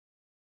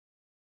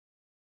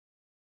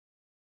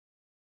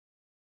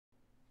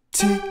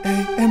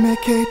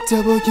Tamakwa,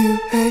 Tamakwa,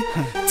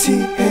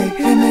 Tamakwa.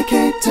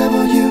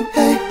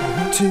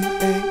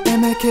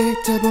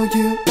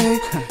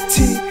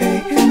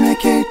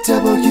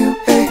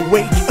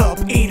 Wake up,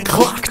 8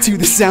 o'clock to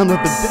the sound of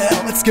the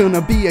bell. It's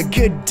gonna be a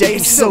good day,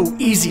 so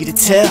easy to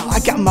tell. I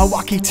got my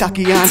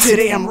walkie-talkie on,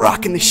 today I'm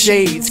rocking the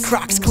shades.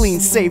 Crocs, clean,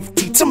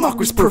 safety,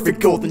 Tamakwa's perfect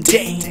golden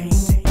day.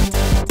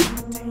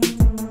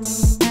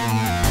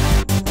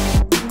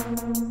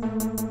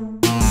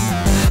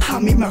 I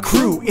meet my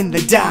crew in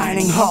the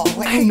dining hall.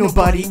 Ain't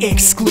nobody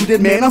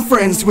excluded, man, I'm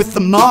friends with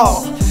them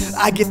all.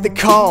 I get the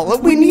call,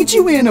 we need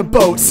you in a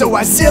boat. So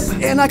I zip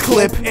and I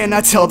clip and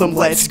I tell them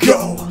let's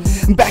go.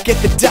 Back at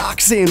the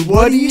docks and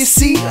what do you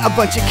see? A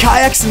bunch of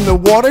kayaks in the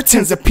water,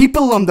 tons of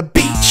people on the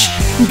beach.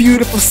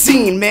 Beautiful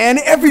scene, man,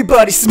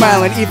 everybody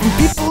smiling. Even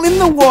people in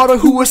the water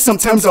who are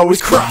sometimes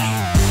always crying.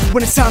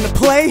 When it's time to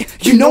play,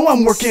 you know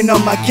I'm working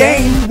on my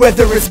game.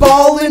 Whether it's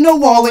ball in a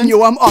wall and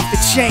yo, I'm off the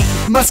chain.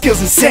 My skill's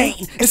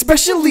insane,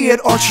 especially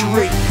at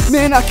archery.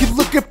 Man, I could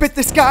look up at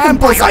the sky and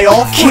boys, I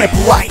all camp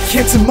light.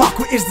 Camp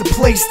Tamakwa is the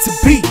place to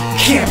be.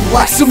 Camp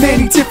light, so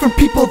many different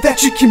people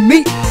that you can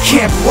meet.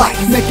 Camp light,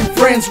 making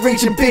friends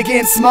ranging big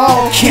and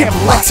small. Camp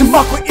light,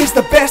 Tamakwa is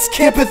the best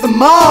camp of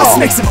them all. Let's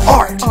make some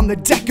art on the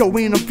deck,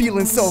 going, I'm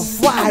feeling so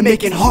fly. I'm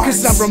making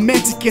hearts, cause I'm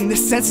romantic in the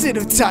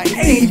sensitive type.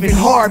 Ain't even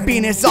hard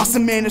being as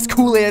awesome and as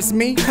cool as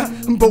me.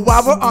 But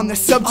while we're on the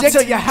subject, I'll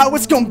tell you how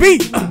it's gonna be.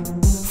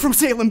 From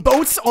sailing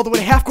boats all the way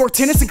to half-court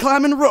tennis and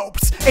climbing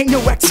ropes. Ain't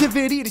no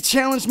activity to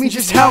challenge me,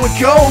 just how it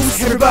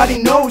goes. Everybody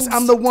knows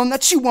I'm the one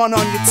that you want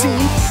on your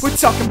team. We're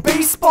talking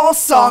baseball,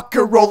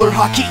 soccer, roller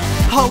hockey.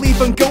 I'll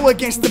even go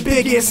against the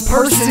biggest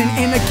person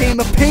in a game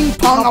of ping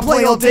pong. I'll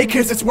play all day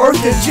cause it's worth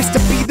it, just to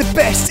be the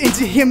best and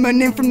to hear my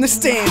name from the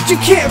stands. You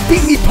can't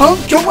beat me,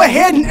 punk, go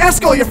ahead and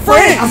ask all your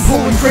friends. I'm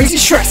pulling crazy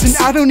tricks and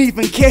I don't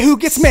even care who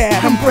gets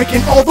mad. I'm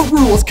breaking all the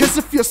rules cause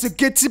it feels so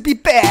good to be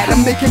bad.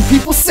 I'm making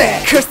people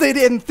sad cause they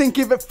didn't think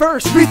of it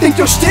first. Rethink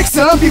your shtick,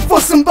 son,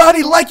 before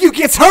somebody like you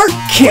gets hurt.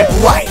 Camp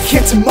light,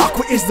 Camp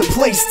Tamakwa is the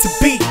place to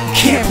be.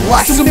 Camp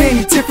light, so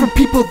many different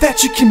people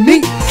that you can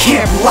meet.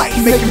 Camp light,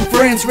 making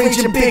friends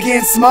ranging big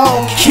and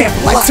small. Camp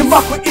light,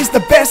 Tamakwa is the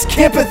best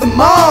camp of them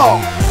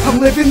all. I'm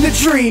living the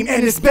dream,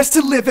 and it's best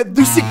to live it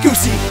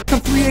loosey-goosey.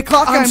 Come 3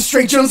 o'clock, I'm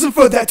straight jonesing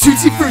for that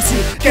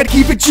tutti-frutti. Gotta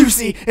keep it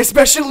juicy,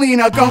 especially in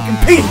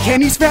Algonquin.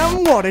 Kenny's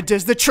fountain water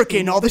does the trick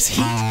in all this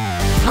heat.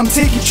 I'm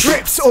taking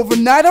trips,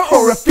 overnighter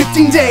or a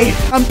 15-day.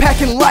 I'm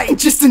packing light,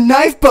 just a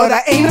knife, but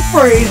I ain't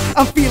afraid.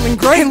 I'm feeling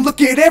great, and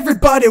look at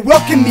everybody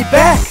welcome me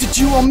back. Did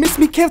you all miss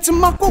me, Camp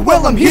Tamakwa?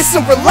 Well, I'm here,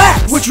 so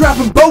relax. We're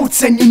driving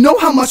boats, and you know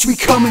how much we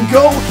come and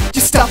go.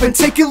 Just stop and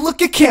take a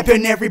look at camp,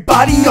 and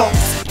everybody knows.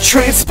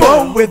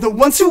 Transpo, we're the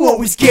ones who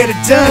always get it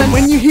done.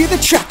 When you hear the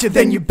tractor,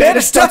 then you better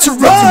start to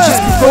run.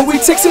 Just before we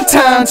take some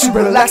time to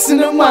relax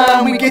and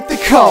unwind, we get the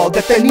call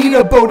that they need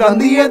a boat on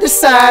the other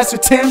side. So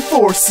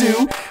 10-4,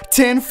 Sue,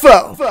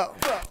 10-4.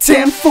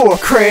 10-4,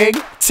 Craig,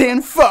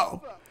 10-4.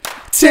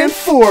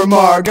 10-4,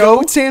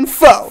 Margot,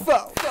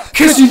 10-4.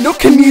 Cause you know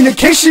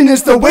communication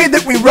is the way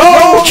that we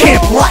roll.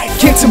 Camp life,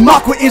 Camp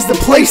Tamakwa is the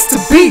place to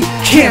be.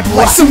 Camp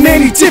life, so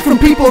many different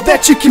people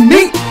that you can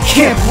meet.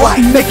 Camp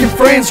life, making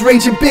friends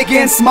ranging big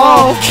and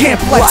small.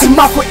 Camp life,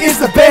 Tamakwa is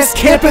the best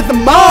camp of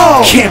them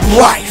all. Camp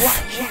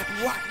life.